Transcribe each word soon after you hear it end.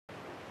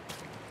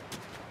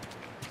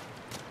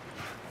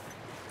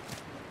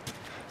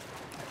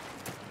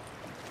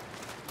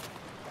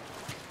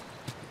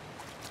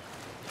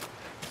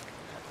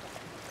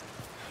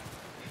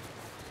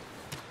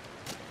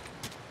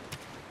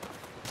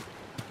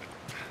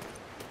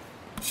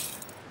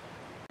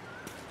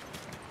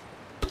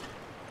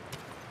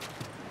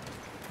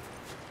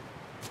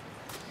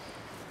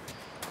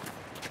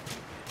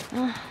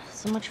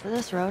So much for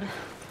this road.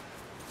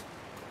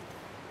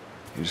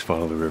 You just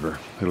follow the river.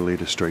 It'll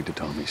lead us straight to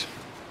Tommy's.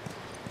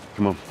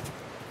 Come on.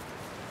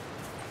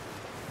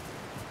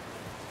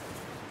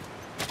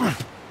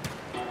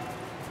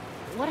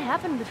 What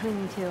happened between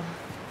you two?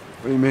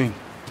 What do you mean?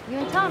 You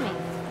and Tommy.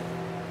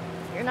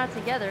 You're not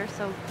together,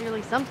 so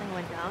clearly something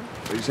went down.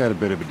 We just had a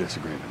bit of a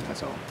disagreement,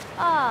 that's all.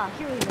 Ah,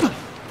 here we go.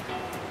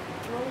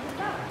 What was it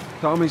about?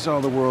 Tommy saw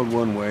the world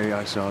one way,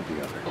 I saw it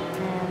the other.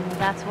 And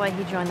that's why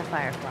he joined the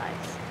Fireflies.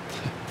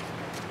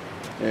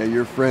 Yeah,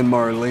 your friend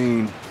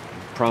Marlene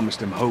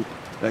promised him hope.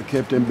 That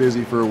kept him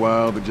busy for a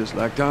while, but just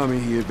like Tommy,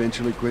 he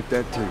eventually quit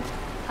that too.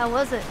 How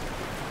was it?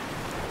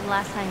 The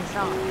last time you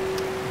saw him?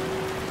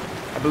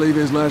 I believe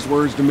his last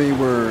words to me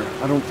were,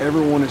 I don't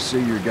ever want to see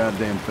your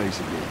goddamn face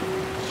again.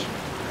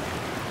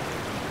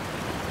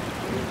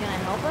 Are you gonna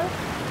help us?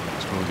 I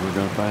suppose we're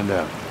gonna find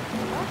out.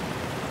 Well,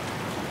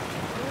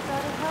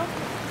 without his help,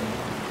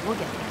 we'll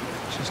get there.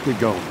 Let's just get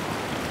going.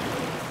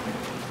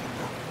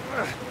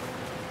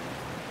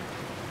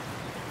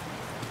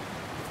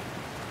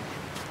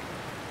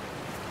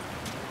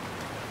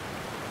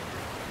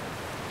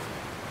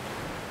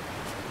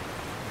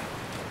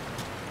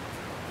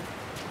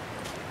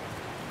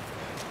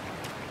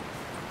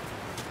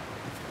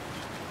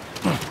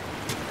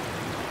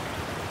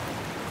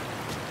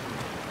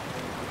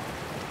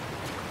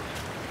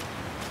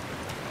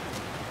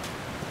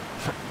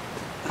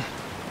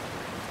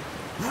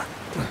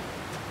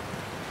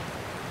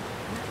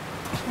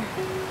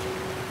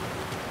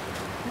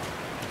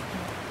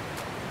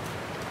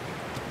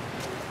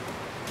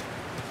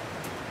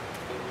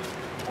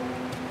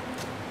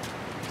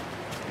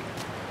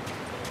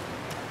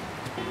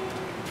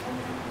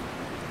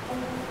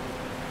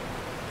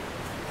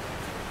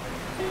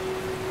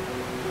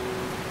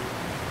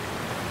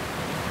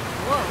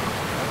 Whoa,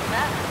 what's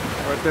that?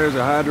 Right there's a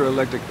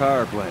hydroelectric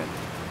power plant.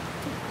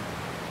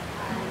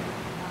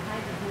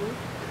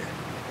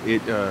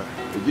 It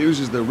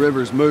uses the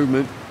river's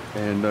movement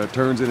and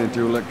turns it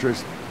into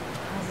electricity.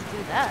 How does it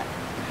do that?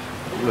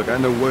 Look, I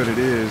know what it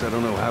is. I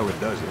don't know how it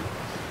does it.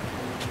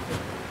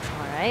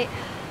 All right.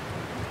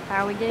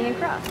 How are we getting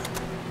across? All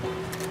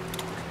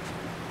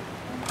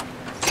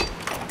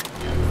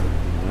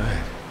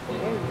right.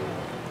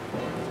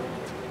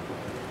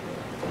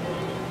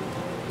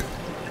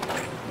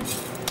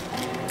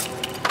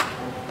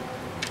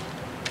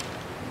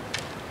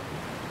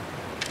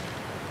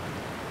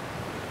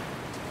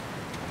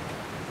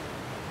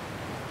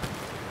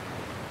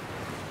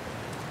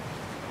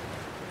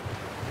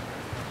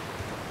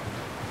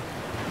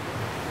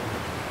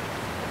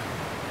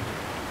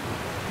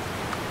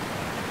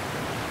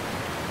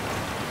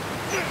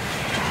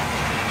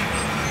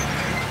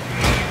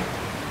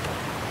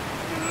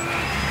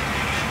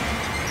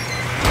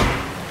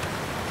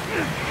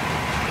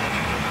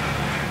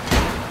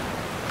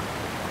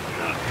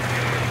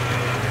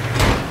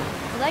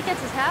 Well, that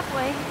gets us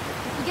halfway.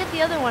 If we get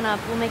the other one up,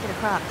 we'll make it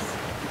across.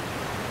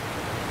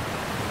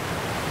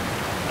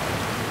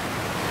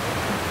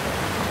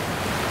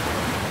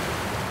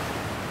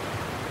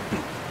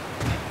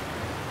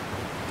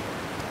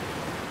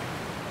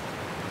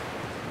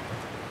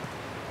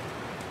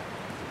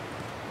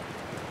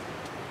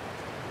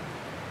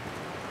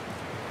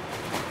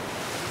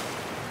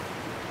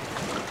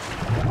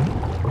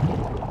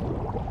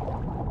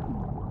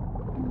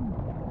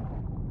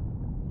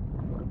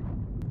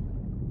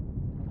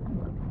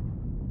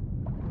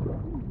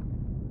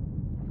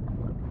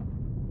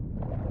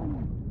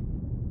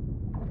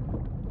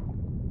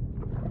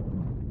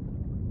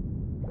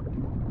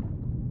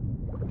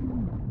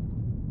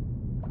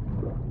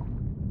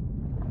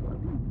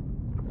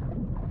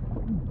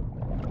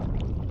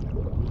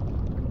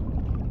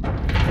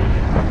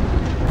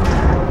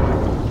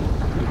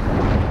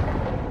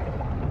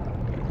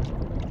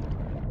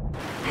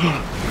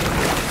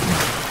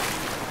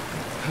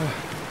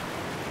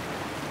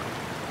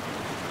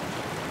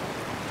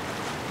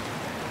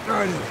 All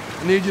right, I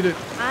need you to...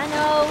 I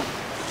know.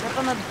 Step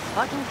on the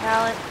fucking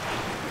pallet.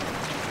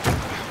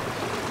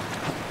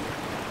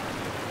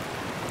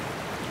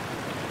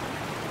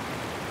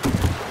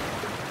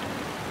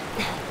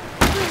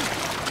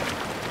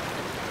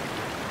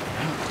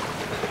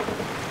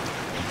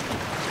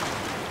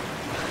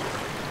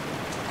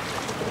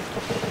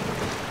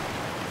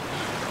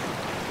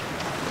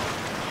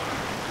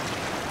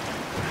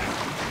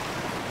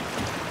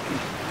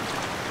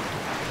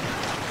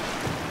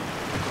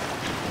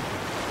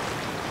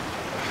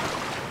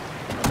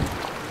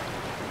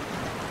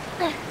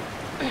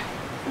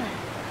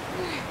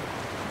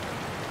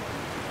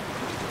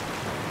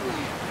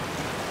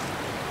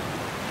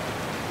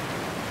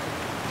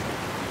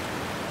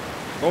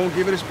 Go on,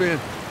 give it a spin.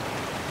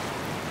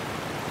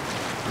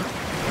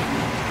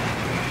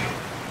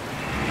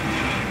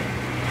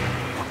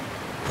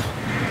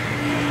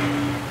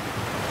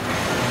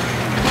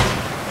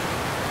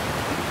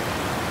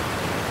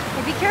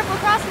 Hey, be careful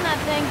crossing that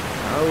thing.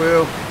 I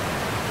will.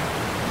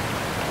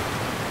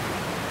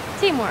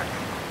 Teamwork.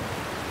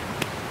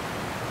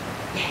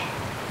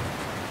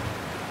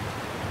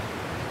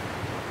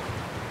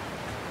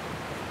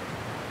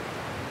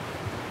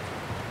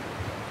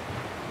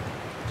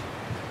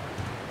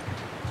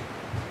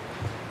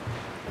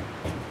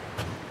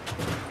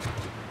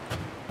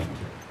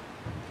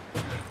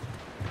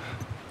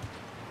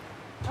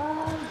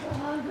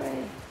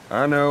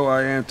 I know,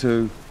 I am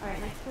too.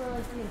 Alright, next door,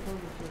 let's see and close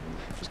this room.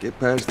 Just get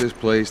past this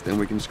place, then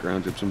we can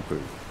scrounge up some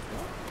food.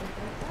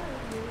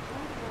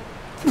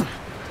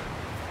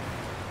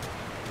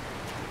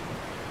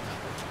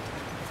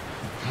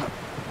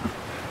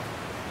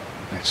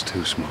 That's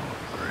too small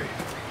of a grave.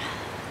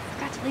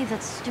 Forgot to leave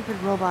that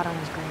stupid robot on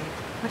his grave.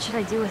 What should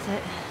I do with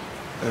it?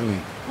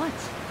 Ellie, What?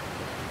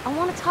 I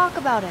want to talk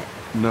about it.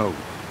 no.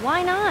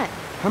 Why not?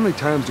 How many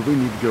times do we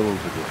need to go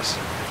over this?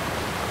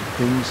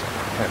 Things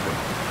happen,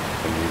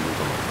 and we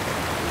move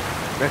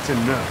on. That's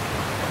enough.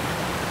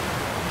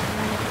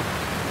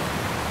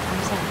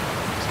 I'm sorry.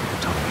 Let's get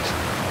the Tommies.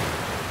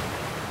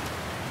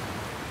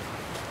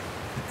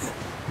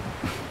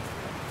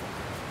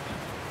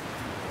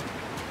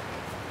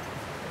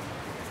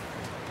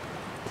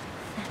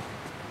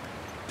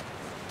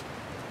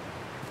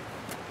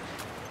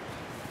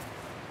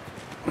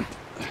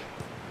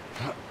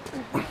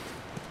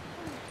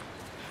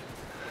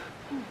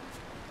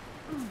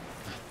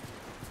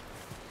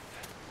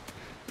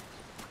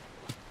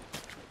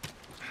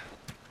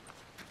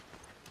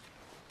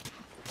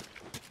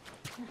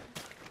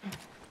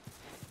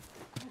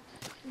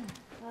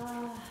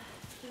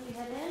 Should we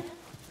head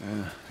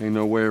in? Ain't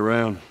no way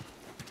around.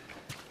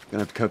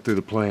 Gonna have to cut through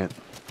the plant.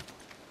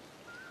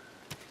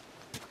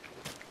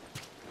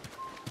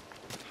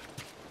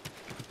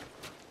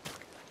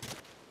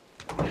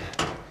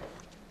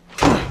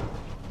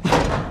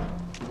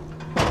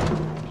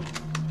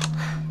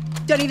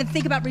 Don't even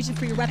think about reaching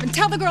for your weapon.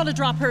 Tell the girl to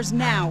drop hers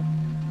now.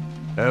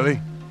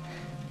 Ellie?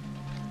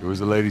 Do as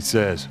the lady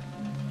says.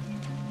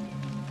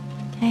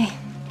 Hey.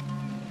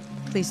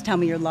 Please tell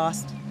me you're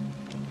lost.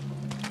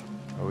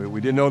 Oh,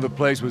 we didn't know the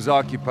place was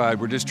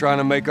occupied. We're just trying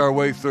to make our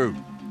way through.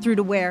 Through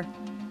to where?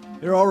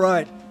 They're all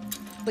right.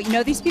 But you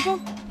know these people?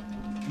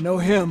 Know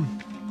him.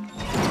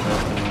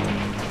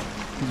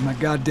 He's my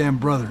goddamn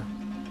brother.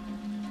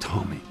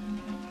 Tommy.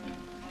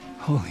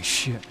 Holy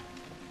shit.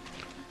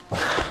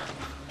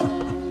 How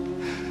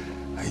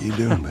you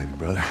doing, baby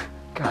brother?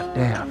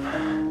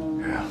 Goddamn.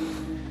 Yeah.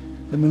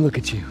 Let me look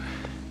at you.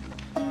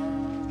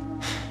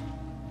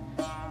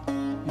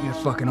 You get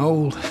fucking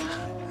old.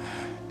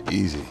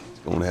 Easy. It's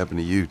gonna happen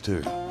to you,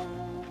 too.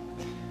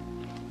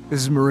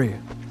 This is Maria.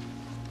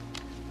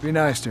 Be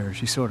nice to her.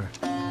 She sort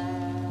of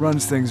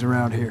runs things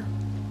around here.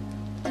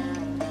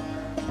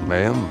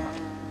 Ma'am,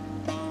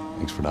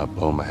 thanks for not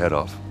blowing my head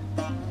off.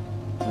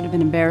 Would have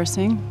been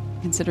embarrassing,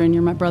 considering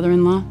you're my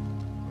brother-in-law.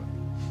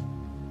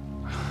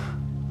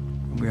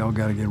 We all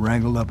gotta get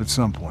wrangled up at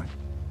some point.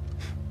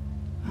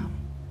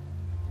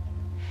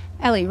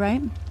 Ellie,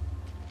 right?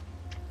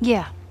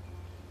 Yeah.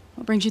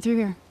 What brings you through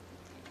here?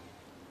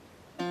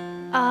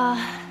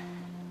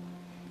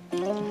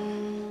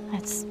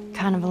 That's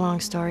kind of a long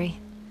story.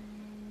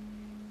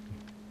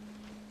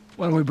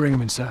 Why don't we bring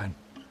him inside?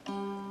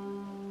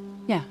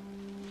 Yeah.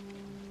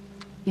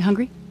 You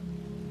hungry?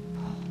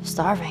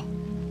 Starving.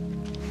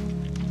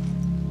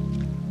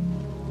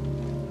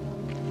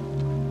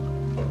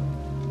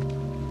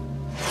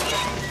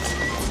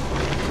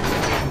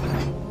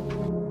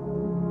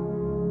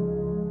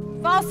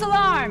 False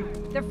alarm!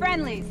 They're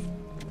friendlies.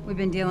 We've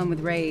been dealing with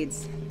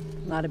raids.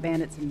 A lot of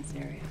bandits in this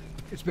area.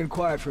 It's been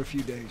quiet for a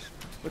few days.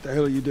 What the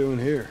hell are you doing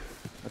here?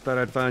 I thought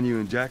I'd find you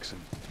in Jackson.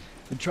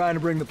 Been trying to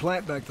bring the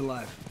plant back to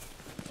life.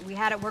 We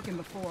had it working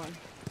before,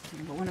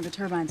 but one of the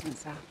turbines went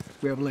south.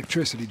 We have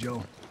electricity,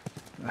 Joel.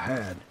 I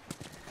had.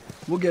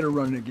 We'll get her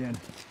running again.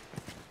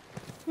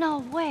 No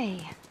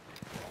way.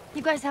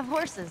 You guys have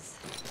horses.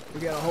 We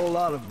got a whole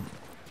lot of them.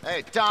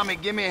 Hey, Tommy,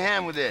 give me a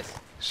hand with this.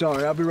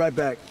 Sorry, I'll be right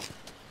back.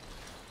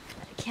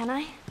 Can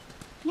I?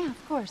 Yeah,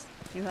 of course.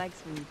 He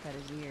likes when you cut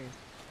his ears.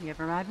 You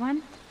ever ride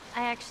one?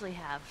 I actually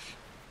have.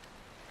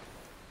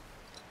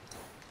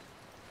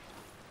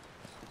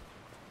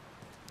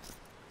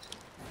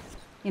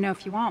 You know,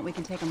 if you want, we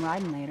can take him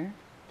riding later.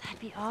 That'd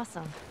be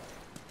awesome.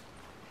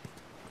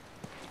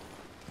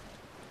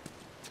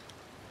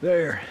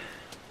 There.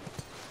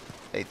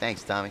 Hey,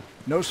 thanks, Tommy.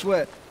 No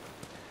sweat.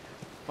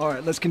 All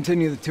right, let's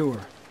continue the tour.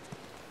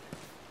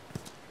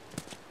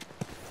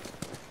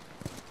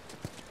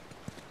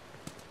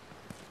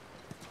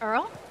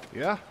 Earl?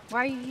 Yeah? Why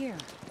are you here?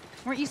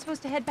 Weren't you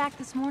supposed to head back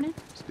this morning?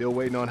 Still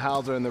waiting on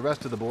Hauser and the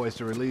rest of the boys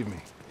to relieve me.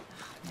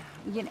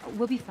 You know,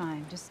 we'll be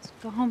fine. Just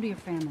go home to your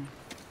family.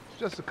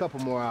 Just a couple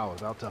more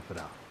hours. I'll tough it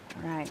out.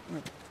 All right,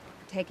 look,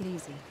 take it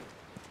easy.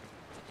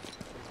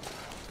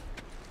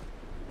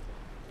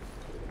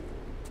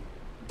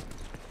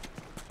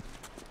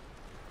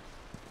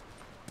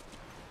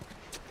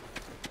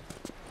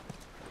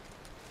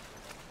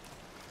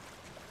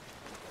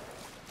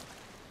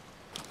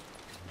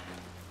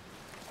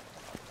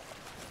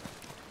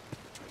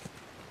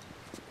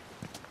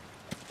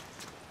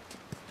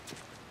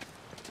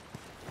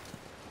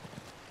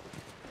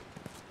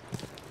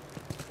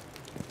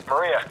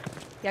 Maria,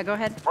 Yeah, go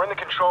ahead. we're in the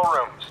control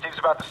room. Steve's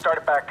about to start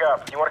it back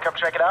up. You want to come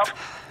check it out?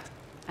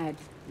 I'd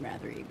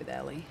rather eat with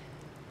Ellie.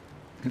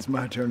 It's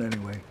my turn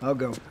anyway. I'll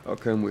go. I'll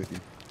come with you.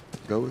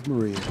 Go with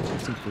Maria.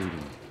 Get some food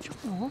in.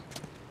 Joel?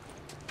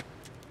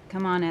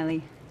 Come on,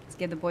 Ellie. Let's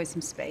give the boys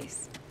some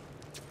space.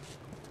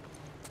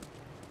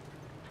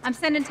 I'm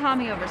sending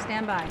Tommy over.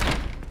 Stand by.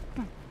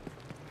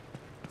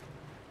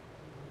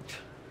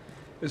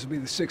 This will be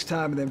the 6th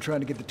time of them trying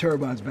to get the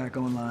turbines back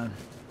online.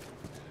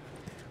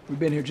 We've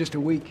been here just a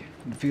week,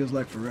 and it feels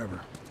like forever.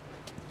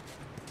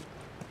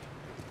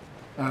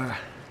 I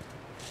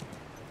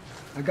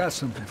got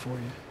something for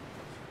you.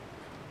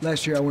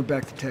 Last year I went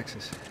back to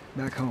Texas,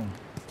 back home.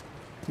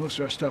 Most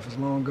of our stuff is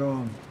long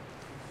gone.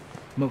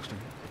 Most of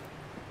it.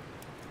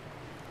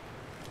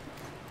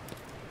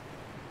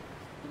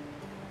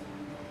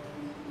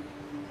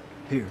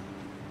 Here.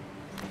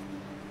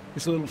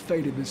 It's a little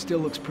faded, but it still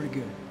looks pretty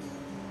good.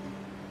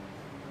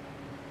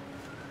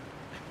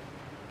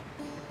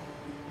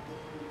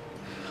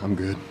 I'm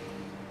good.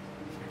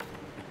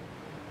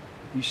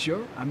 You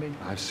sure? I mean...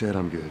 I've said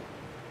I'm good.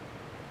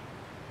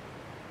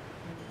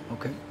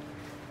 Okay.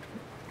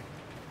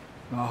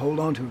 I'll hold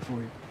on to it for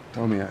you.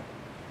 Tommy,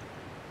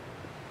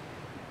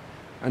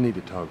 I need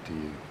to talk to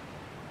you.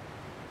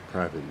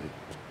 Privately.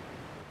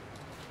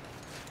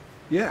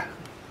 Yeah,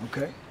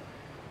 okay.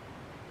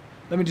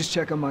 Let me just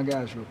check on my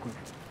guys real quick.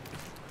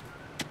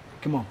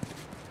 Come on.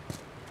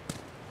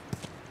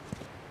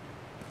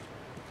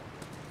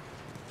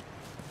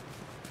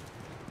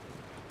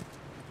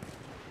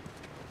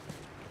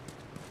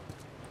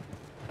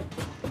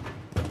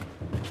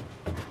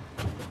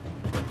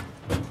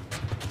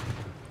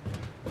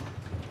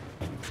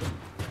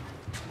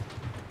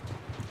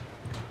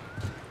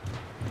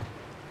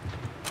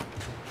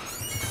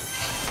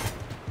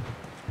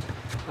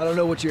 I don't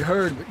know what you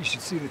heard, but you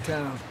should see the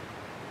town.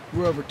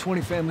 We're over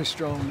 20 families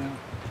strong now.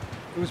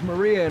 It was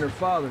Maria and her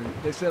father.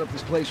 They set up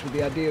this place with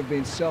the idea of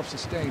being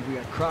self-sustained. We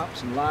got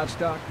crops and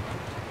livestock.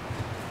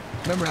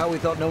 Remember how we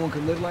thought no one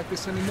could live like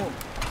this anymore?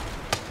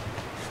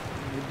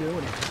 They're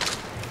doing it.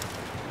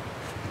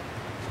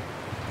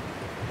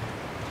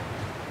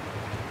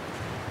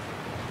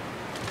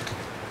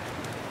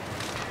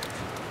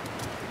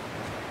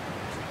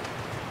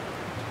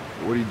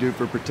 What do you do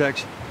for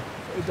protection?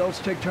 Adults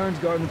take turns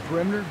guarding the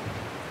perimeter.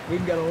 We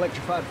even got an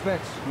electrified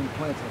fence when the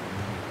plant's up.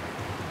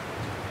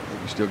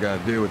 You still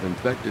gotta deal with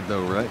infected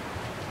though, right?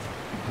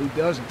 Who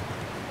doesn't?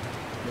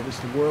 But it's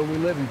the world we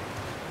live in.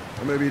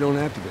 Or maybe you don't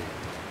have to be.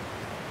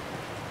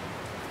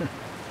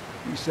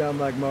 You sound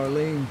like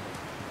Marlene.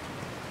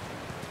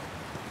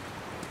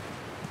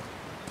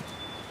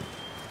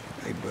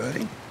 Hey,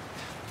 buddy.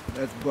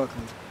 That's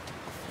Buckley.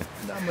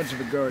 Not much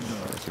of a guard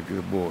dog, That's a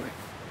good boy.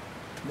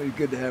 but he's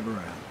good to have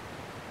around.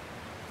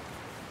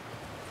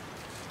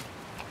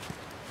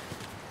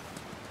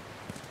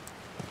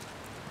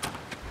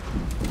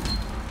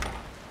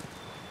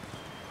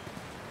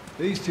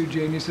 These two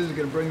geniuses are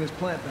gonna bring this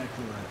plant back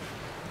to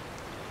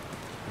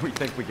life. We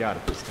think we got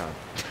it this time.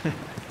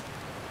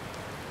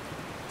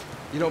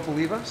 You don't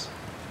believe us?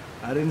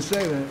 I didn't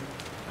say that.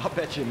 I'll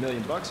bet you $1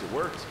 million it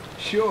works.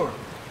 Sure,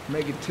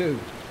 make it 2.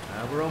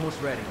 We're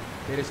almost ready.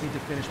 They just need to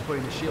finish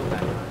putting the shield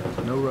back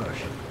on. No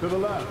rush. To the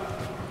left.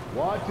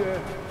 Watch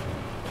it.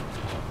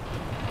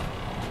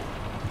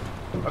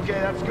 Okay,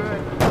 that's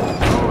good.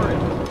 Forward.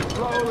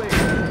 Slowly.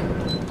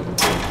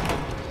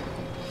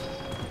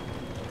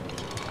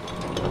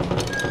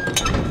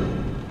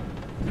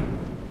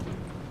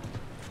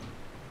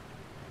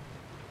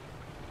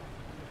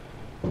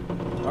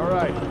 All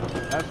right,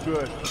 that's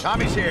good.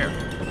 Tommy's here.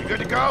 You good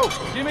to go?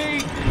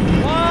 Jimmy,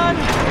 1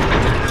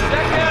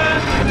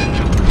 second.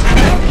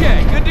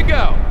 Okay, good to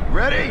go.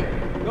 Ready?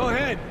 Go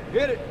ahead,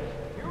 hit it.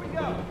 Here we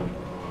go.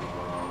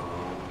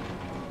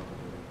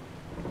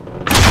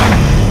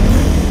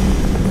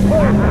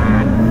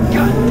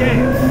 God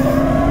damn!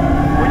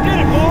 We did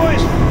it,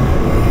 boys!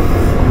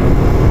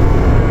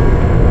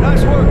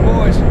 Nice work,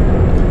 boys.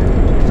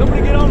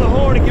 Somebody get on the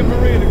horn and give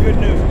Maria the good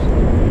news.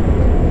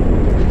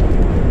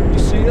 You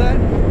see that?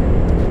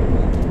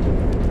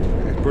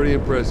 It's pretty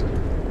impressive.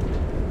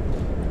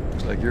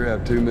 Looks like you're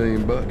out $2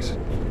 million.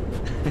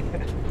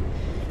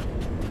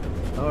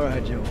 All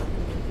right, Joe.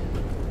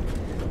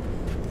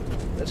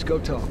 Let's go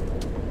talk.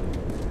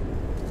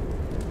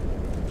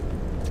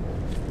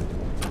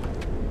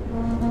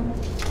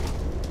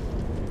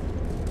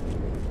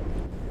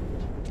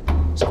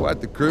 It's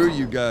quite the crew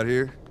you got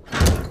here.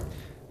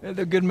 Yeah,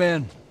 they're good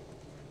men.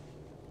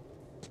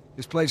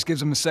 This place gives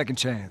them a second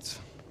chance.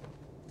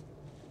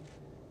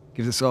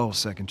 Gives us all a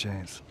second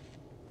chance.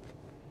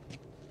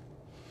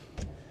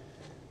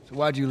 So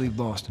why'd you leave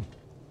Boston?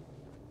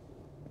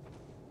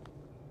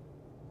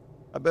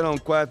 I've been on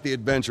quite the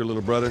adventure,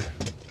 little brother.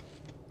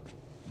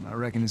 I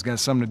reckon it's got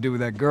something to do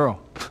with that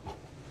girl.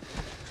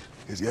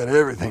 It's got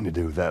everything to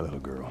do with that little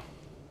girl.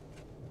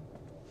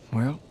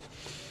 Well,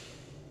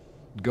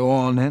 go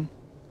on then.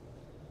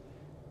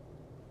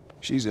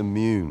 She's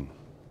immune.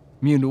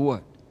 Immune to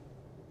what?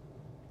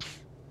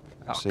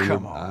 I've seen her,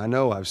 I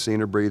know, I've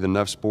seen her breathe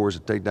enough spores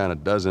to take down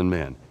 12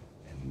 men.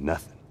 And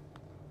nothing.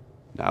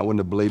 Now, I wouldn't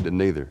have believed it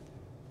neither.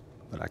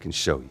 But I can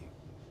show you.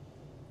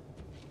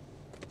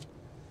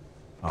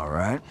 All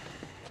right.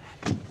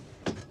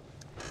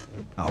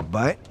 I'll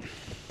bite.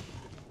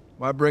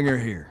 Why bring her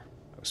here?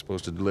 I was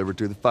supposed to deliver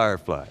to the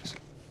Fireflies.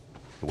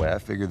 The way I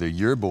figure they're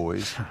your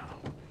boys,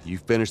 You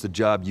finish the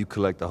job, you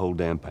collect the whole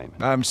damn payment.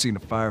 I haven't seen a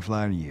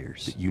Firefly in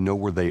years. You know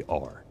where they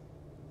are.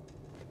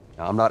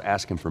 Now, I'm not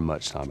asking for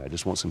much, Tommy. I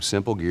just want some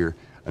simple gear,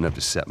 enough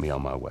to set me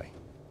on my way.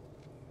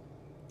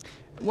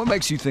 What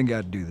makes you think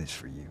I'd do this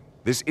for you?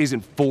 This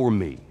isn't for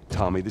me,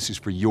 Tommy. This is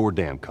for your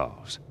damn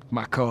cause.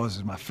 My cause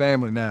is my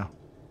family now.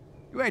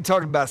 You ain't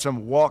talking about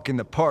some walk in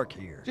the park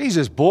here.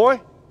 Jesus, boy.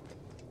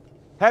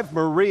 Have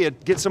Maria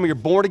get some of your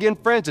born-again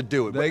friends to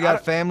do it. They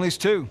got families,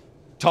 too.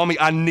 Tommy,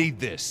 I need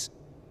this.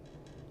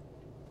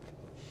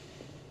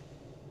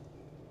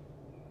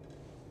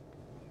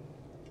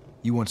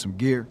 You want some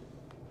gear?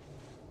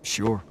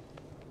 Sure.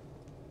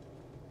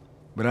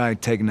 But I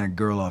ain't taking that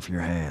girl off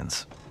your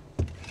hands.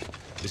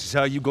 This is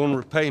how you gonna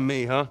repay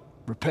me, huh?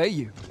 Repay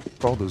you?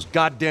 For all those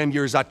goddamn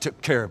years I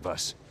took care of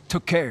us.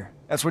 Took care?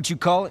 That's what you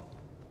call it?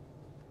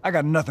 I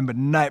got nothing but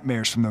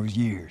nightmares from those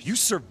years. You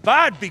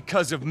survived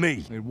because of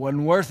me. It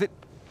wasn't worth it?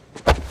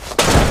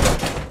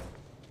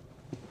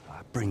 I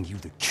bring you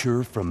the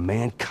cure from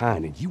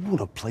mankind, and you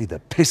wanna play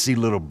the pissy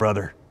little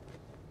brother.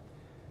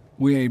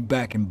 We ain't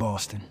back in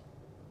Boston.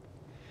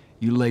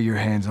 You lay your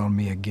hands on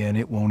me again,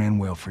 it won't end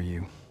well for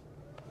you.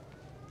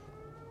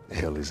 The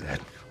hell is that?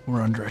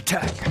 We're under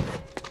attack.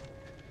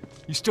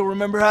 You still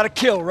remember how to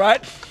kill,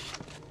 right?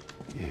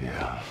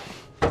 Yeah.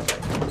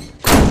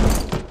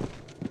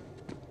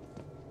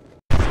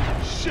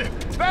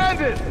 Shit!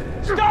 Bandit!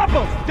 Stop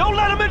him! Don't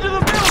let him into the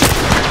building!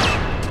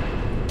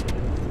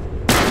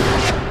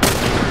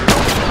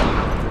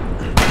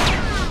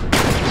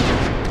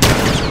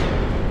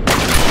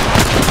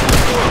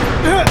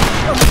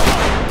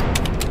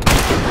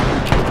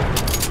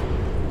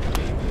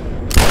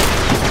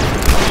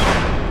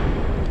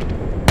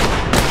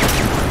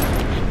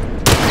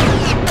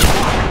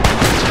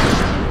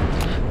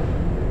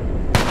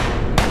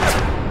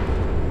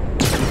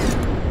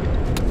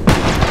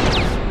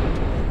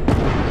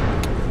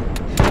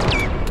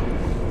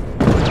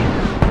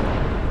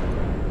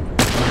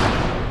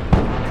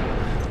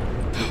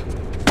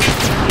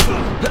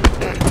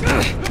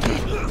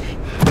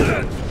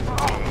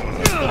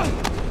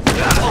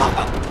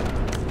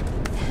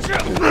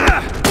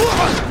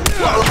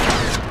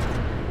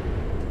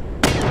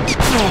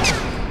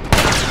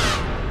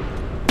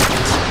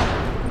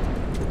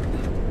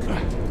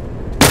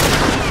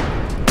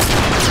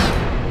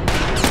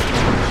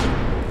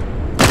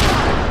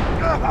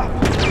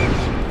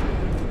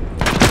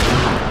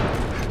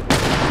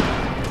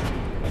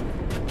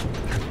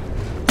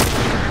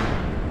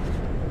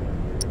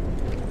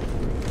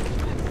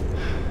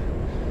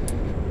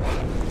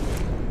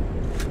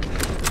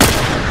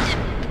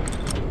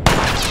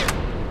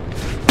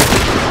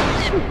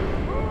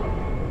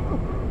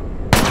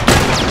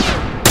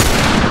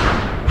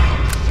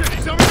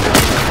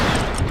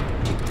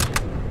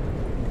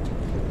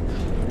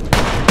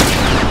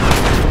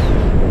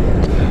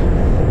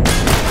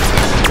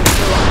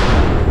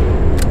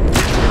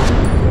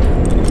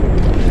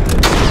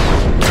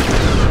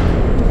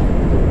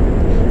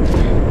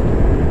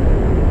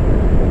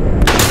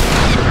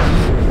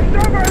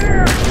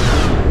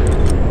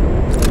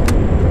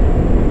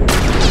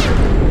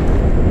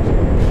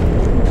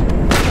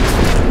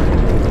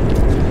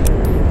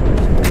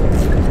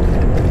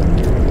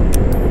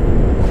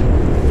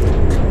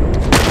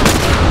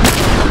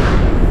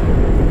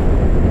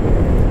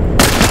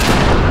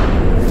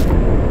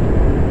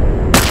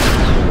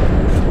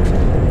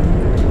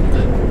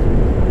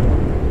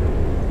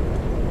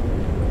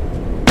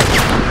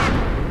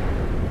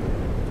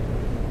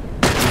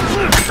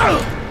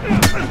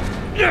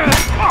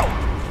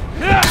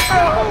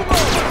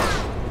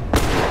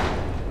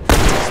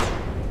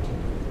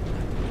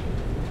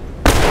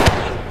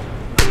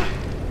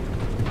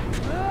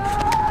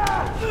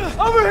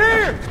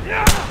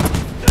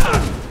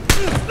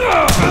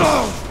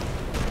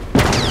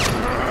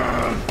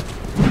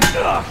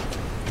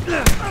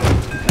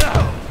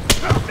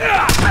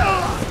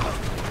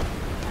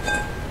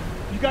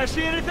 You guys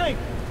see anything?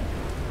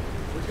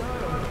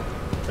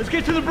 Let's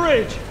get to the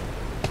bridge.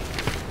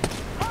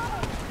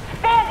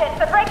 Bandits!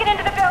 They're breaking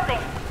into the building!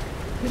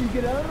 Can you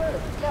get out of there?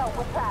 No,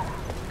 what's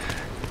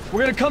that?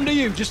 We're gonna come to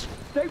you. Just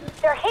stay.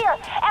 They're here!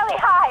 Ellie,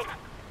 hide!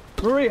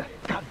 Maria!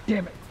 God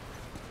damn it.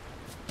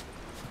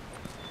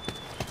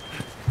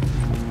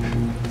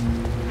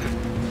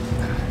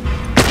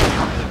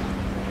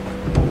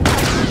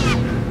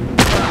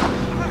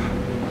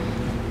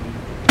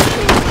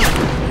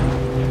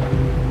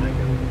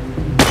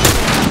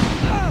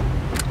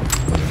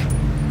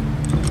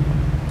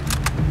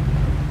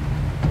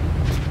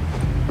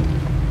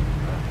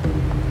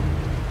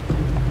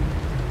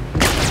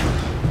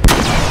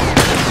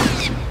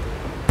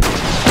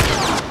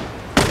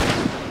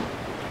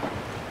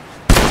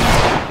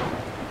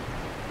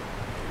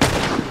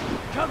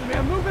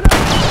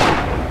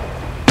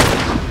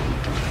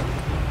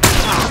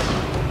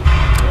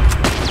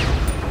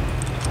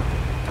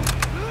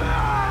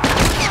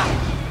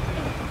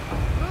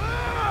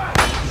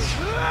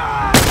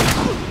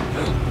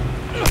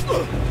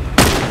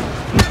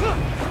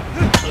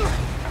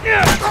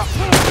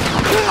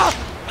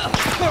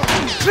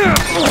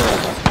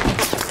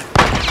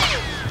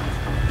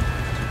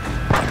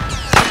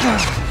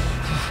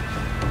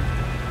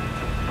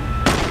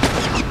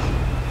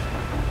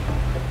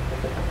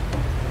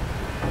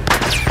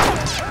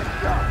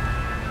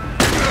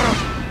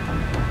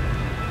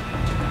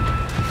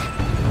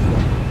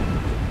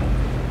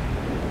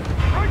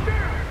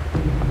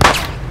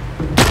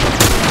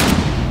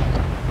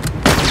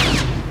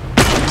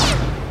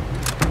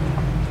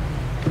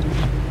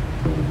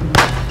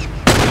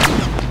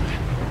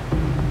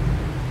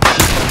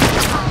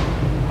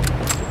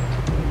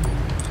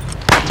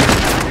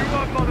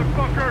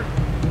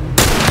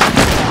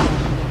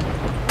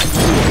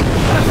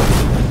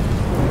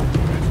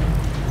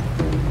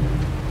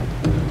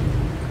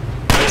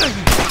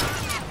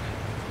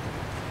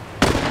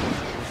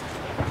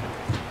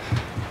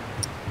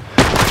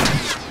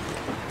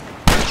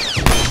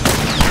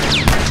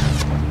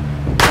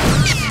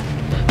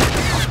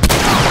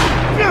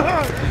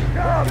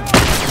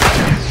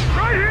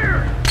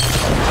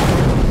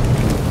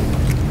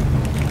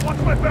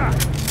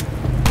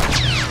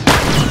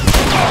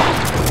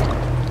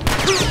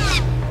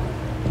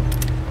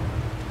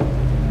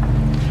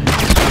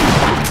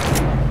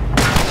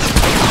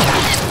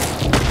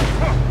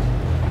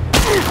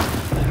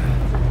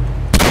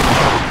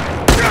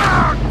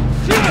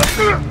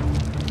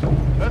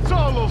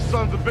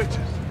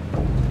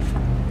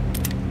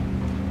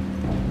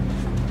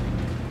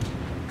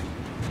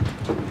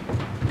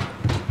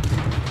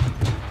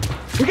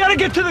 gotta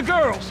get to the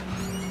girls!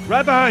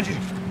 Right behind you.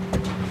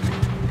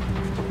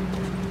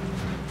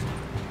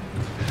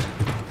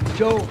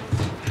 Joel,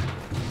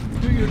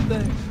 do your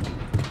thing.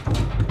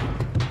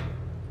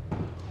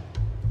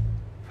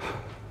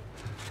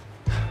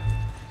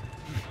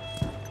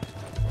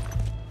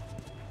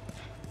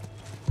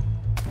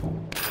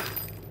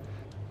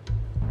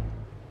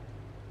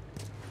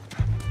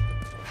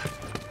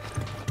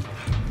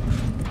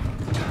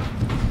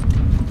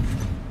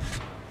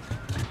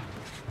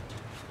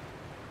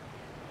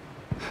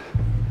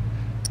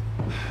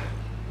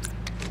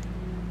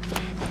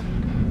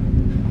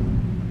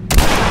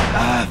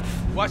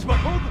 Watch my...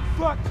 Hold the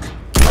fuck!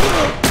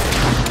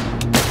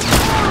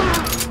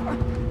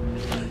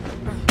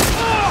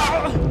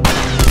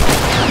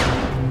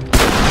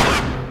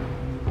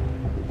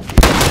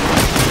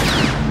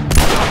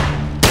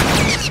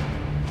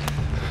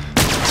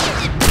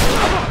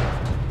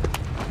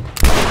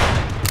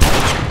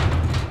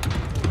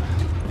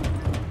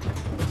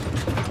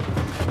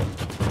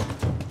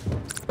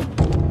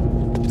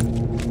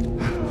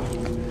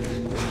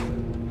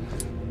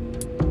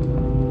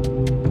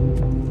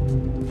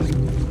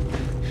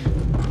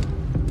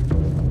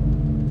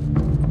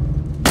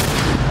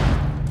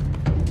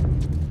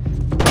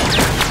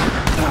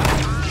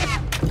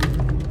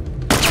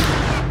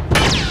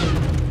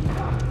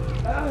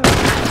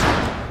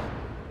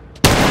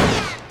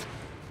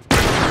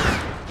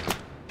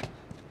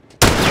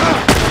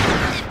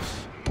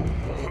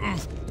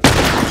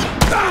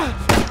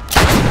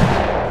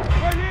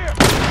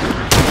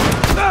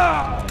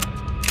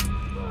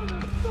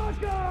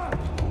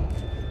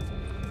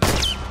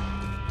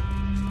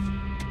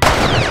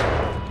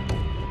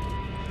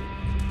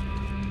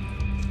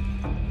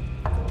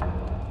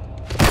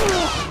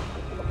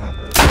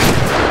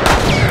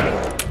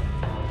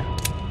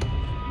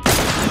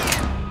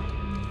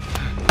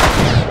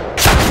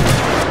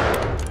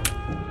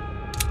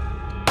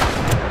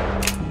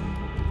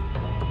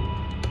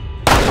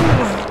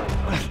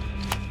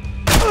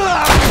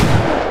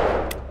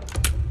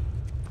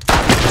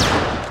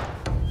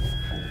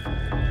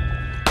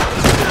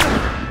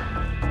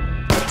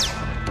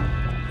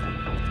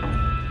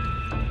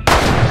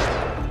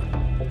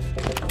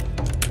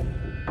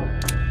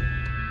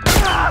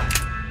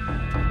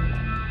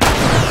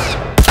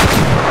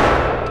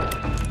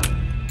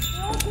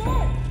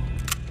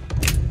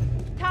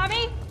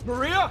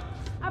 Maria?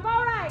 I'm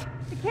all right.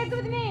 The kid's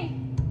with me.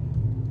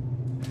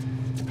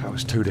 I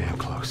was too damn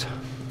close.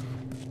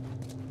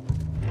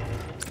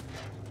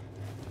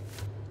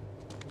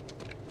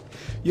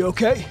 You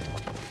okay?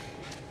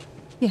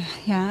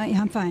 Yeah,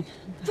 I'm fine.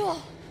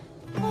 Joel!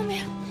 Oh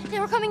man, they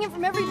were coming in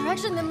from every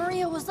direction, then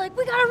Maria was like,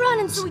 we gotta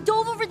run, and so we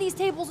dove over these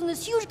tables, and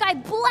this huge guy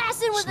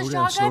blasted with a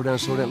shotgun.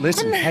 Slow down.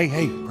 Listen,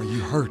 hey, are you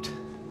hurt?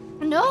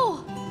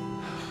 No.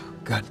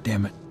 God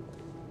damn it.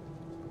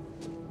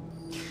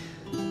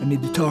 I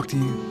need to talk to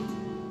you.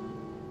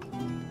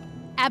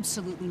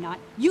 Absolutely not.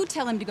 You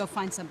tell him to go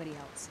find somebody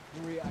else.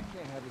 Maria, I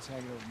can't have this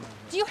hanging over my head.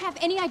 Do you have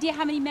any idea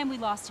how many men we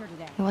lost here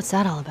today? What's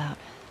that all about?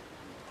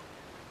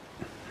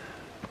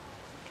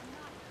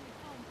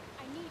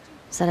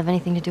 Does that have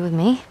anything to do with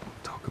me?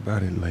 Talk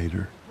about it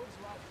later.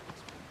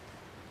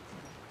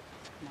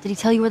 Did he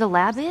tell you where the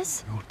lab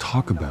is? We'll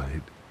talk about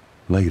it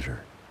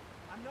later.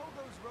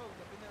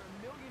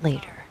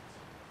 Later.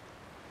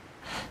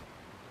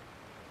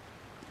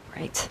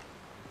 Right.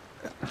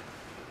 It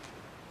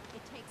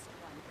takes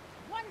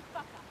one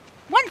fuck up.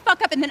 One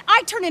fuck up and then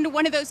I turn into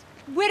one of those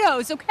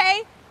widows,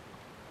 okay?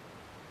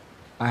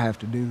 I have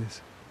to do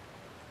this.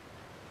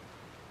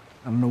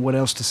 I don't know what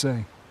else to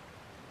say.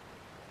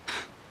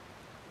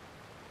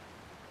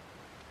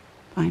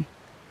 Fine.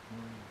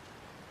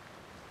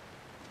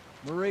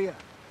 Maria.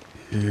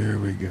 Here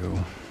we go.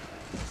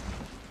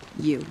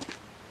 You.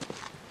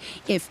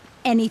 If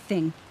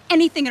anything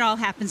at all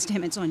happens to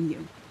him, it's on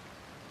you.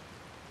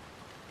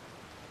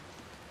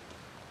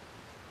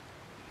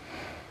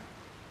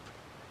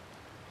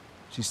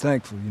 She's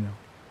thankful, you know.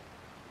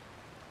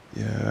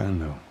 Yeah, I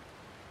know.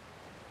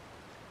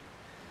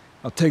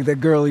 I'll take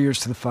that girl of yours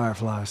to the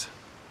Fireflies.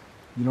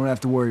 You don't have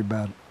to worry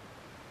about it.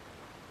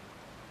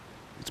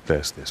 It's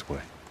best this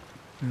way.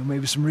 Well,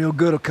 maybe some real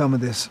good will come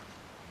of this.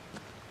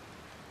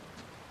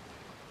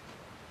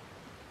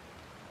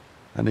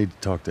 I need to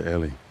talk to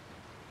Ellie.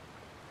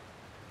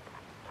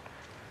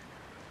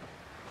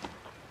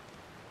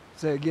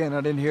 Say again, I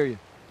didn't hear you.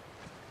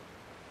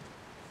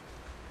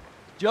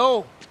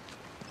 Joel!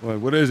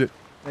 What is it?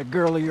 That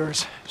girl of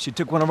yours. She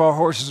took one of our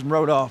horses and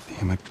rode off.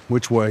 Damn it.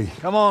 Which way?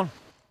 Come on.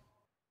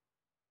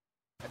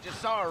 I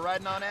just saw her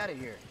riding on out of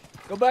here.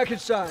 Go back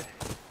inside.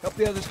 Help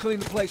the others clean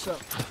the place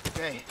up.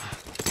 Okay.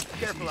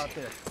 Careful out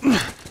there.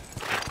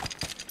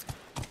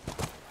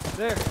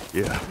 There.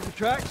 Yeah. See the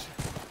tracks?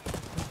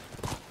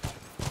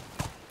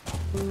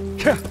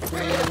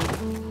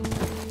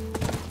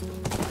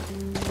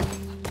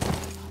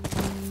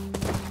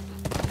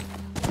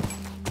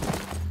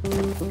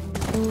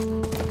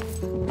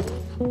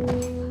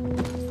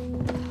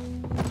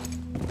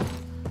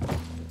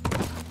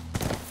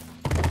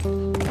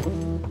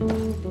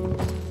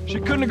 She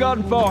couldn't have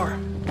gotten far.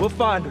 We'll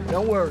find her,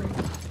 don't worry.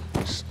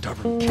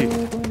 Stubborn kid.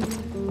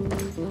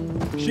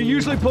 She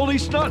usually pull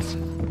these stunts?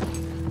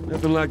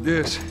 Nothing like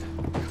this.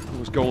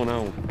 What's going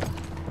on?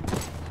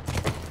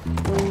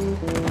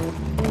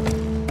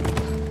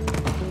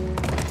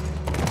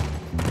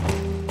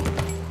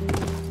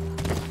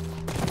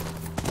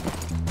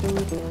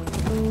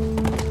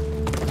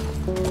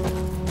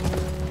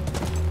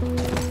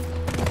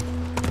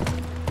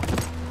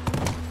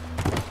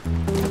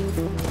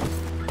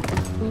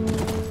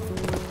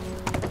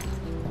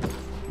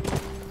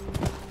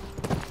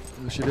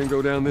 She didn't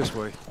go down this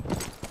way.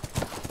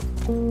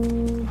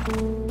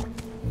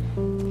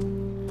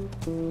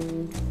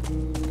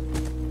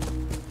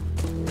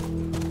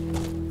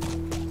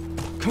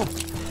 Come on.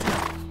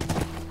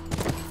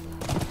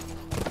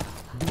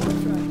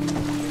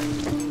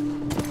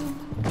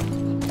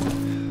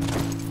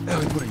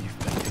 Ellie, what are you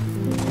thinking?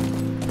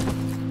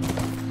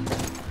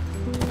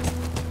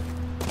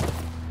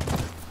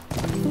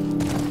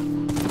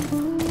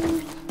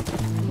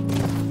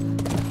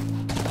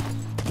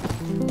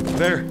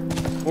 There.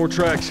 More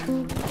tracks. All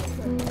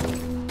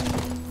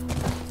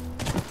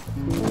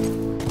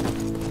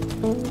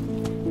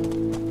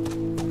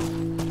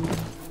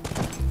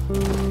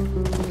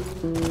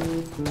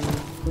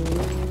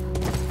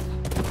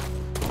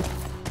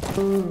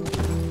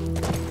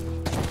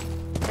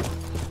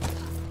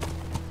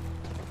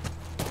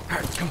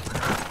right, come on.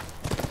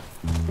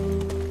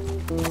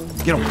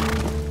 Get on.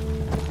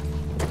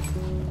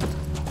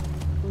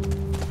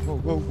 Whoa,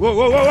 whoa, whoa,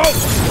 whoa, whoa, whoa!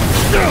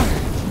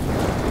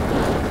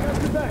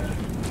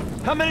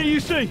 How many do you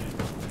see?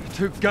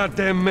 Too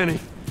goddamn many.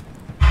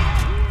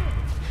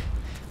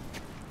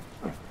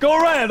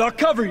 Go around, I'll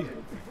cover you.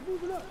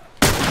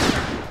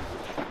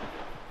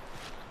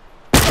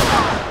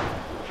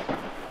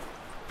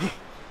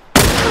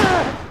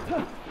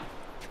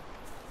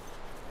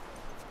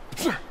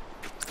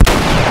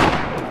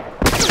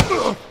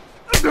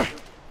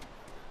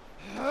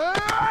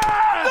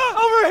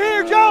 Over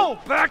here, Joe!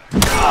 Back!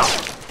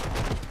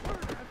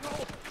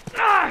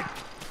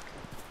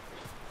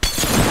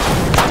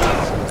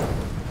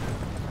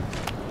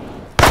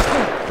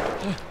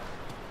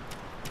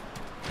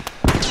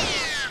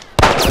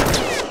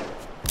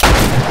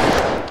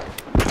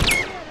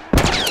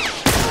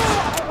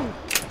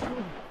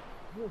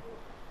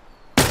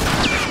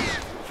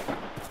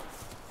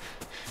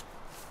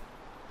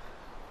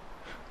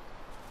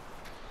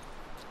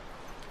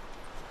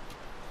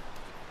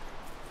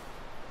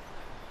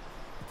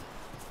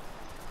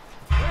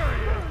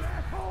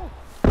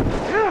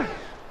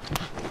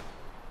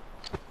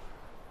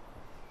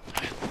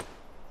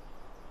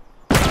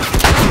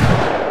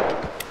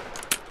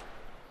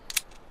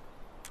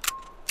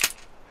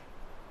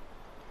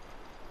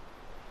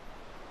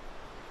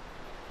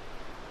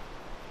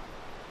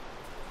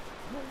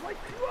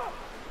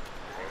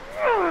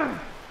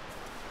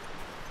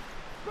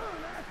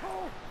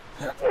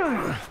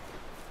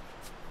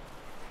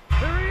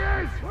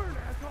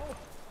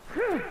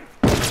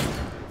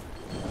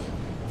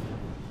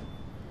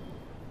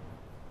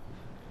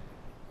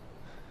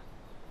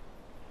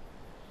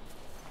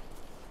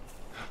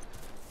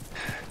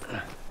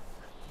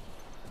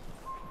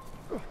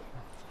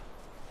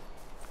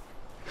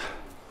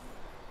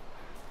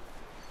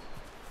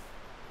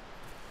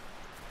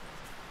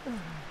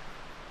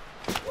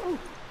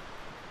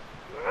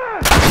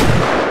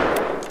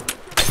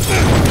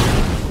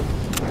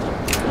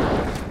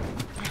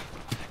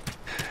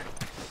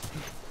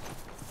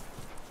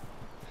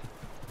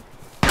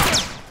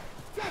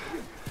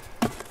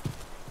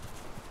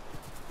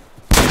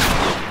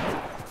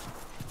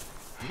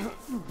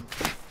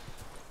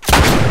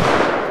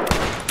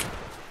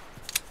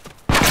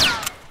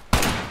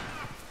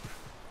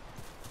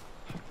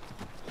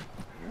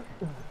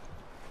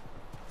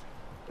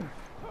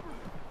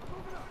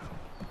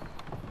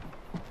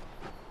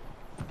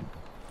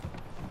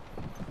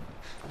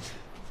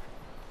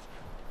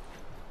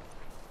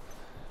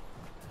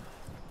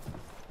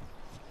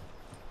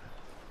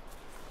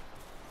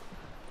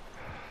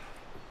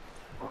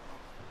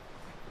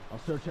 I'll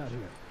search out here.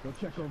 Go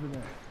check over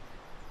there.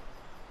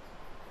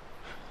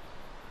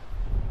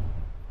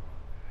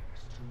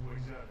 There's two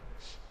ways out of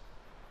this.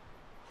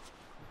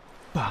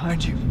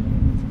 Behind you.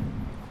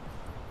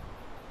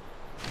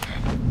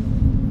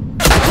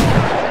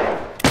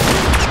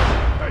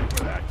 Pay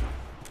for that.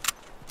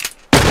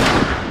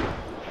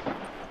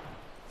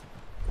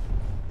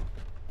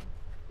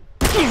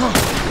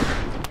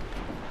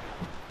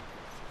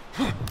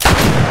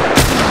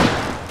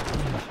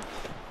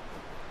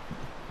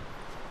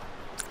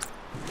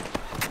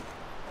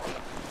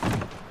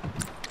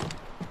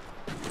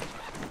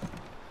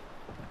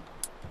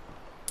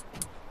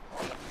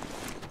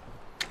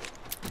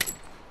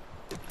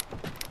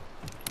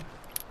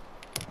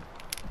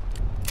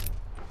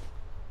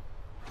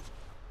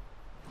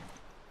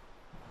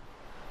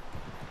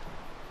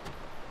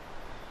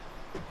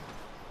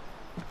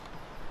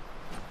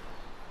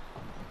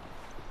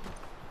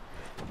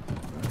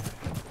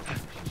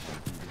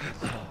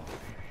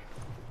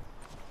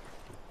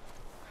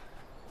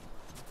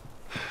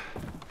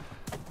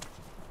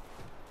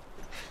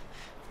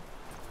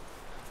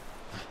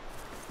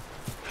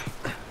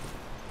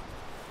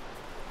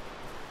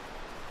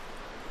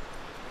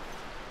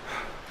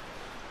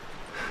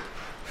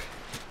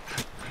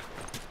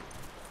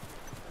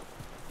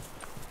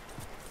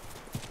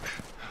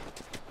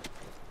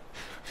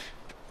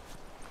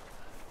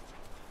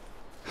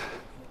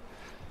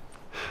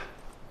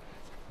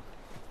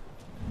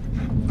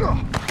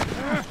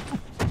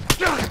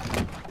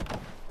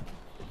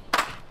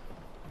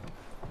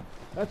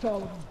 That's all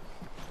of them.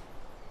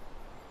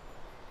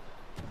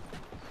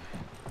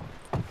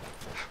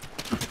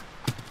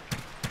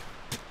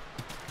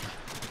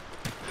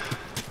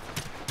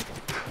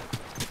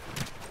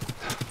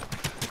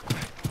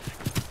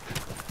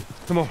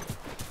 Come on,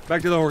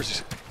 back to the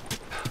horses.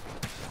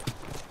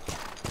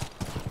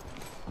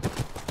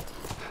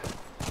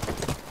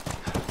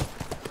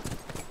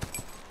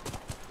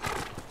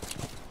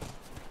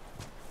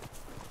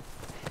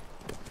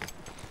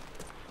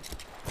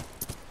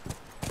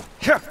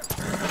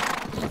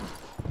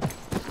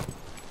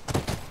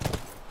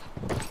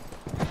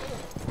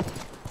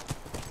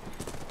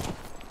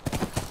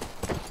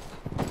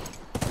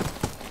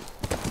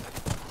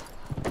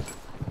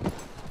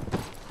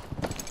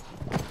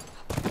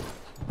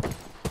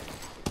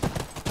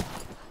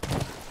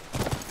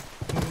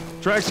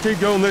 Tracks keep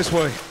going this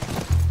way.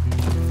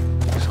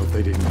 Let's hope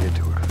they didn't get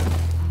to her.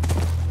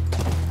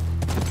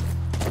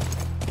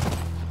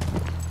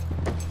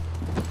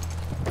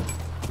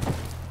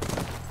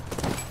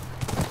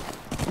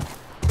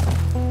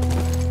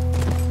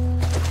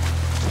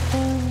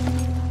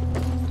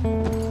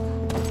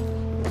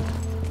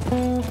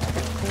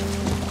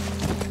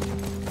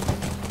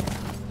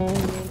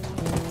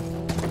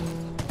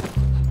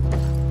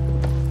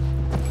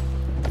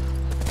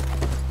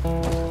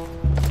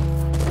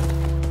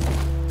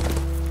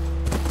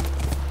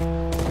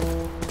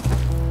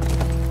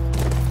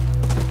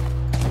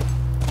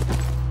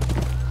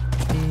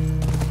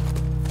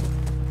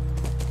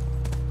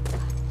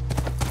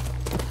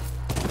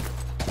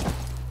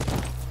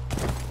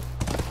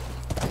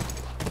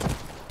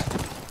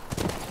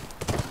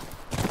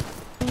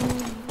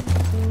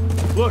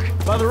 Look,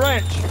 by the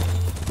ranch.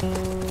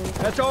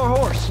 That's our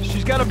horse.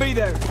 She's gotta be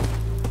there.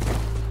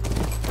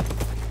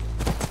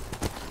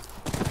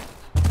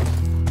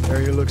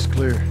 Area looks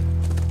clear.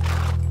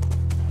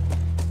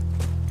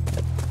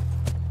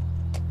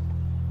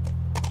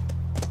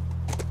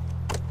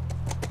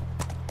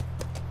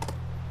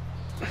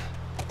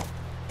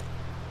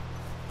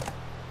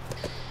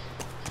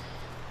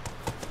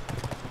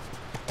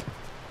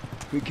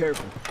 Be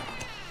careful.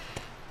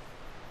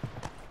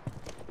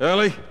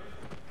 Ellie?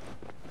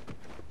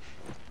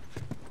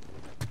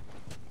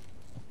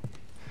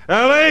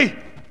 Ellie!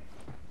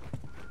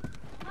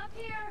 Up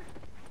here.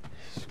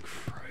 Jesus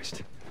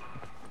Christ.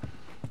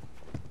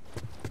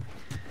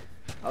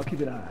 I'll keep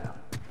an eye out.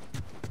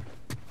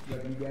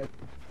 You guys...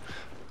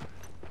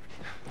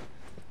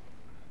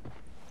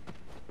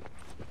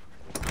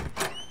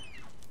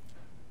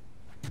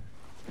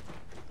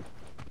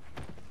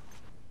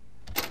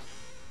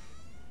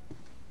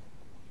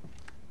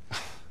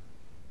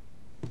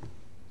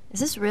 Is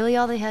this really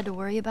all they had to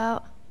worry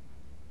about?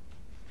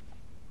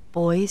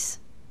 Boys?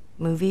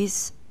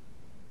 Movies?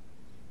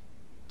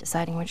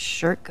 Deciding which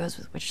shirt goes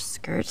with which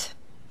skirt?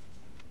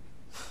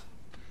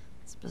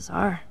 It's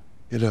bizarre.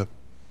 Get up.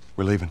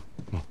 We're leaving.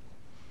 Come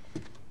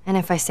on. And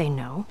if I say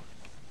no?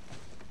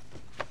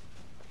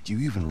 Do you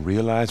even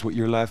realize what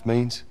your life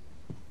means?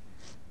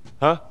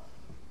 Huh?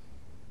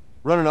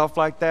 Running off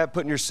like that,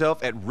 putting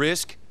yourself at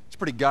risk? It's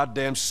pretty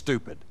goddamn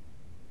stupid.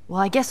 Well,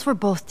 I guess we're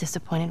both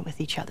disappointed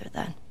with each other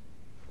then.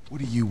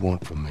 What do you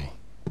want from me?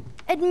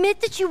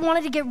 Admit that you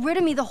wanted to get rid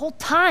of me the whole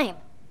time.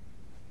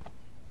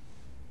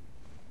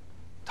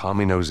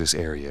 Tommy knows this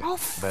area. Oh,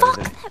 better fuck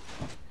than... that.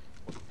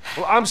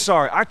 Well, I'm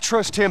sorry. I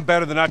trust him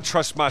better than I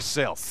trust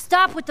myself.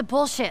 Stop with the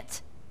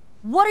bullshit.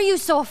 What are you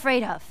so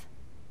afraid of?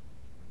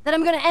 That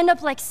I'm gonna end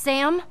up like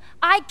Sam?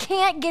 I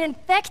can't get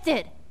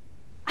infected.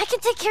 I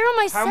can take care of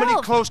myself. How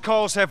many close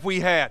calls have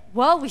we had?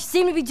 Well, we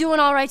seem to be doing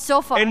all right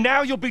so far. And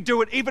now you'll be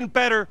doing even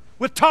better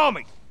with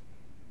Tommy.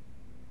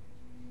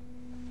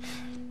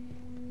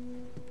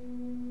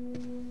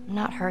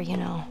 Not her, you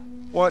know.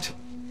 What?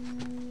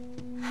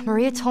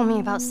 Maria told me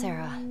about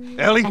Sarah.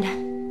 Ellie?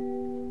 And...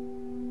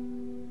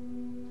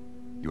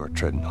 You are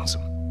treading on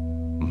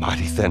some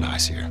mighty thin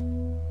ice here.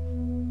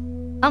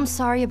 I'm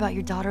sorry about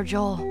your daughter,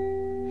 Joel.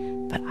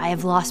 But I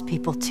have lost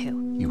people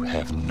too. You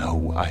have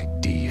no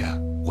idea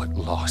what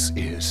loss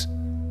is.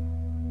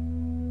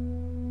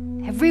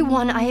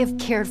 Everyone I have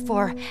cared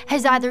for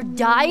has either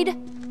died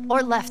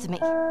or left me.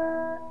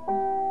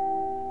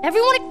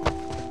 Everyone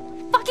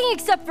fucking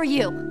except for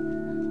you.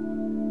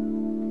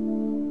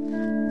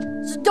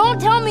 So don't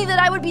tell me that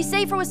I would be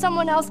safer with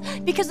someone else,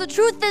 because the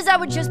truth is I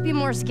would just be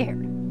more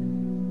scared.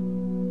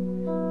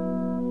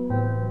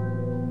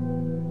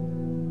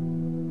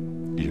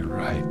 You're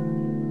right.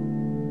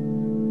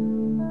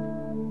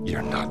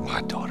 You're not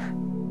my daughter.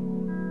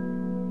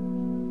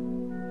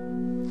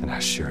 And I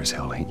sure as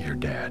hell ain't your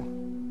dad.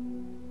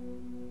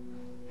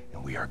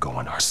 And we are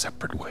going our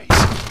separate ways.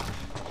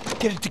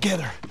 Get it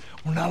together.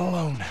 We're not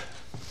alone.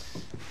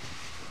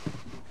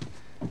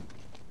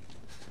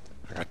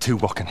 I got two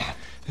walking in.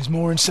 There's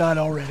more inside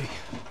already.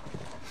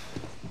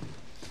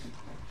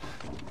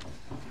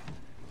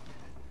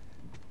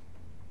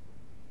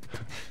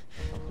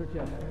 Search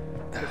out.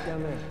 Look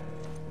down there.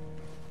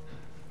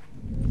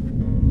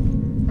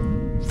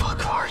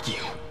 Fuck are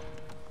you?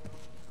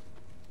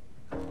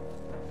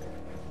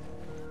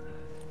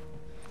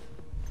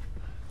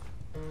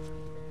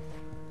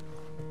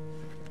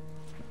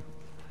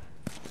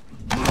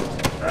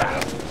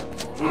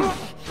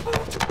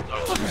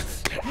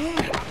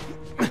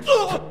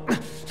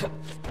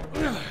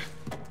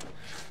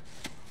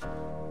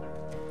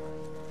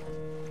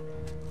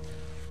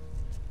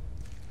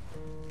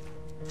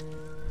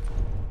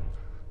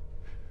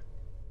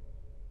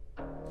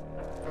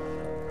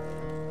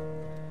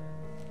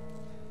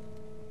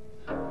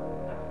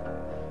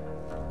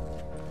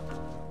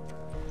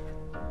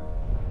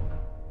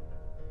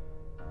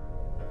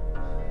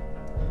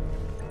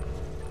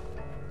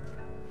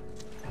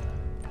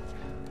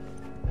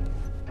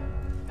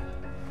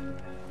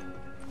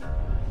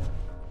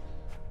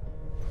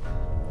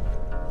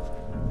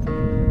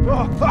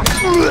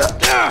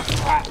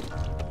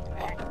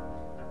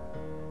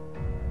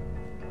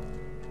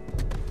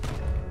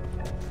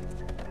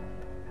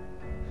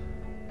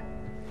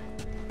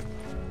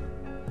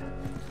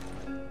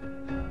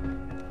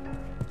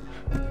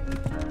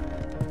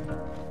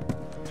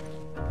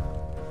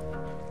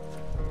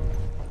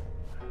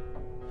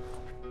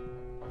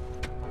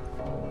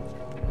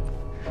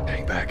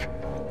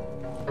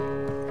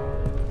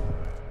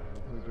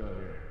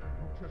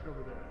 check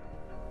over there.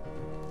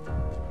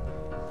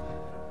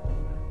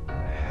 The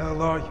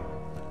hell are you?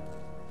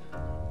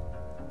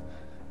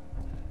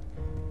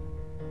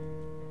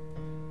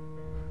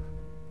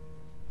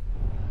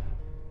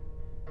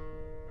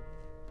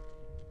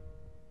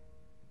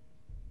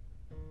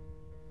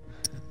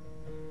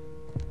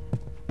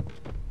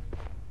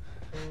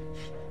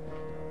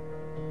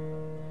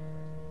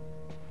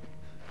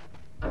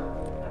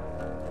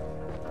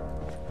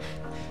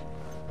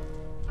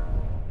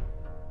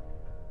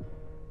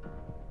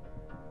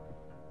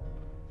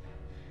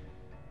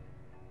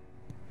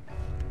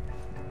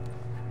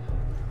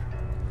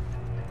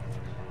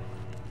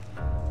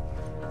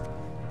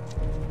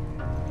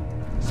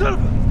 Son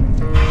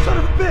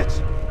of a bitch!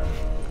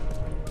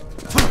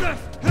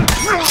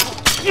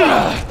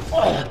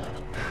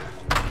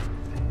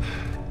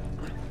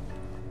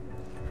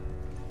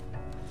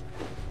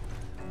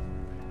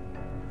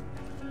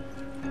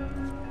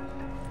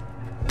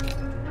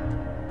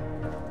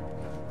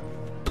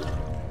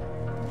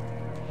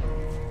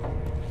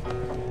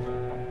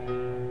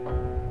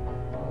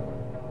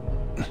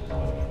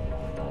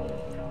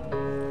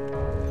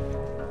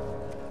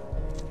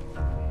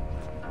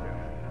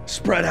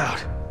 Spread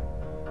out.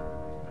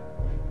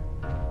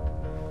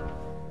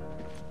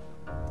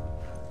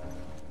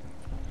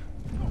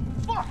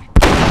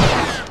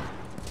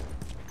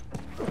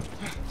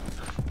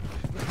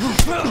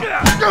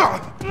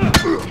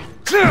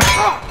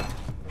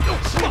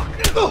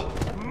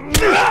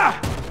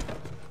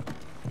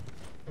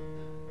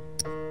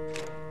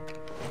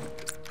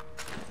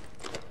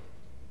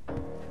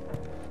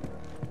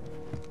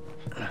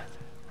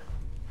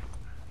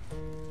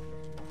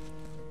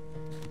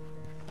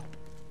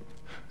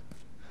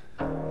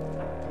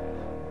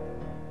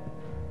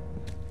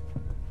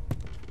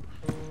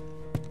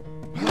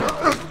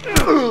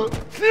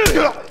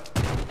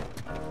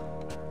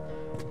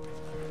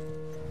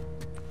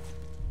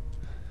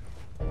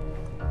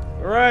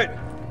 All right,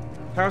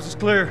 house is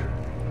clear.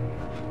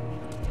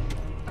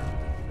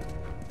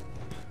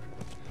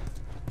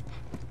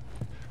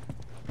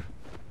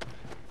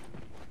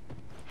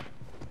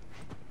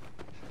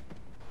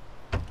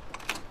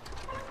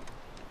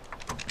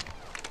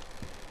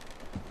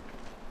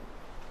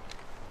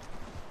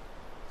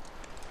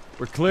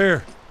 We're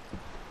clear.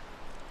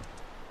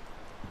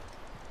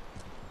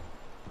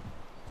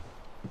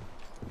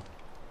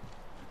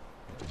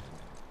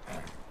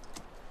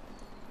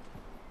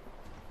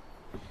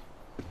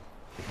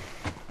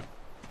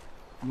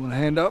 You want a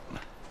hand up?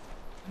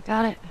 I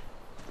got it.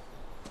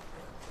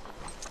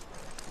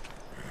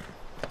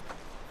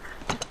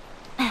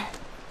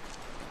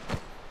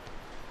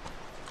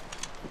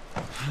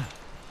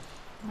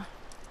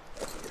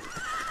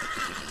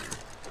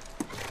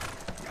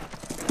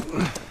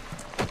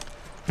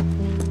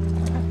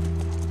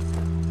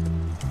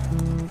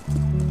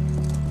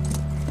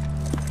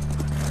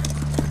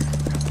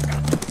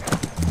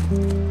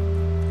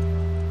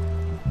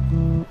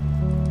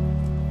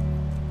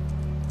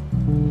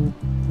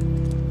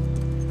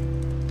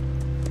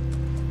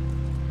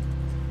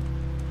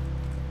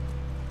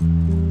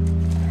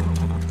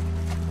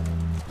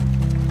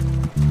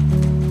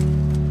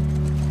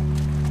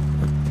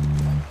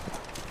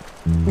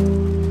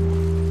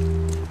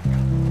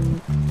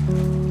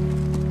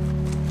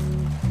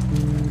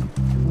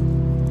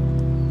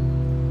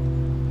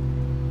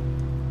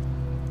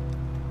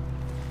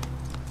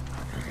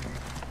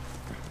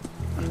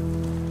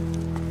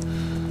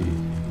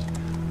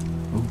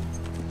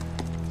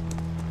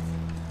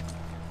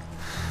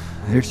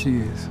 There she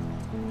is.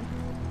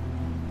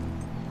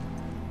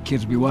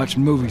 Kids will be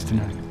watching movies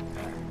tonight.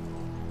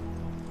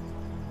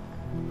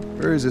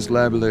 Where is this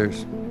lab of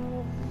theirs?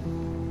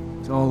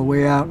 It's all the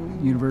way out,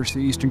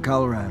 University of Eastern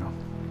Colorado.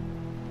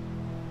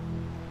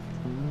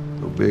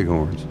 Go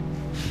Bighorns.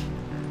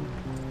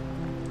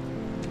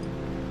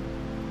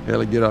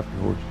 Ellie, get off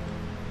your horse.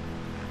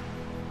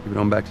 Give it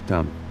on back to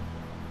Tommy.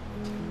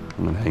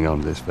 I'm gonna hang on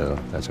to this fella,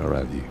 if that's all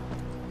right with you.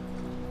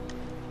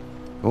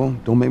 Go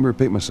on, don't make me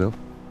repeat myself.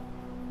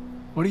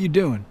 What are you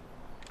doing?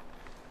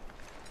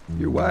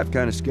 Your wife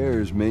kind of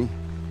scares me.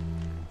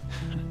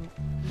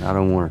 I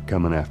don't want her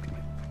coming after me.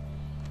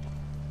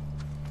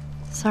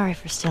 Sorry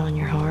for stealing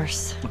your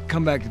horse. Well,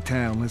 come back to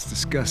town. Let's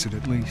discuss it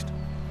at least.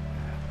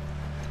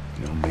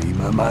 You know me,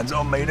 my mind's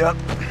all made up.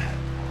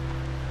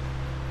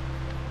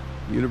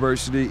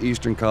 University,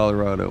 Eastern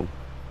Colorado.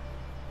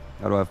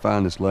 How do I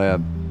find this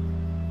lab?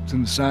 It's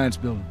in the science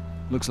building.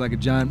 Looks like a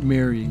giant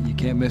mirror. You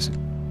can't miss it.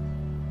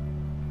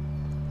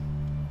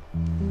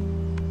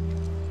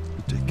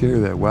 Take care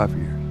of that wife of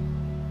yours.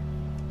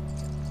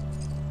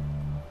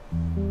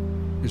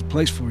 There's a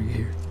place for you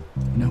here.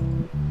 You know?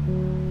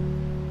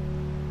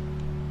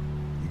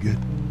 You good?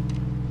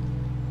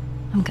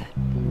 I'm good.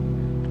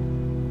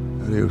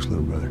 Adios,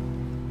 little brother.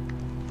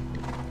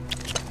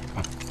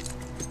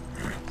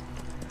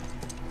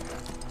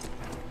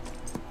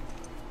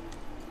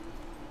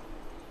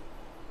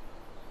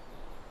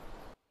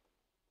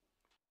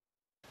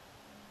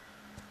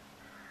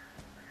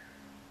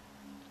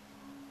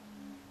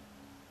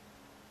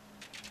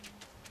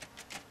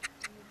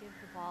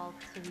 ball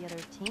to the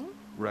other team?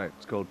 Right,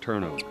 it's called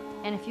turnover.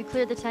 And if you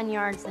clear the 10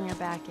 yards, then you're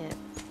back at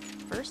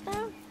first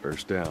down?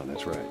 First down,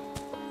 that's right.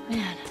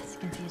 Man, it's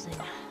confusing.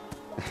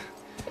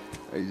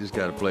 You just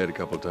gotta play it a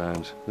couple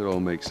times. It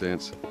all makes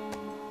sense.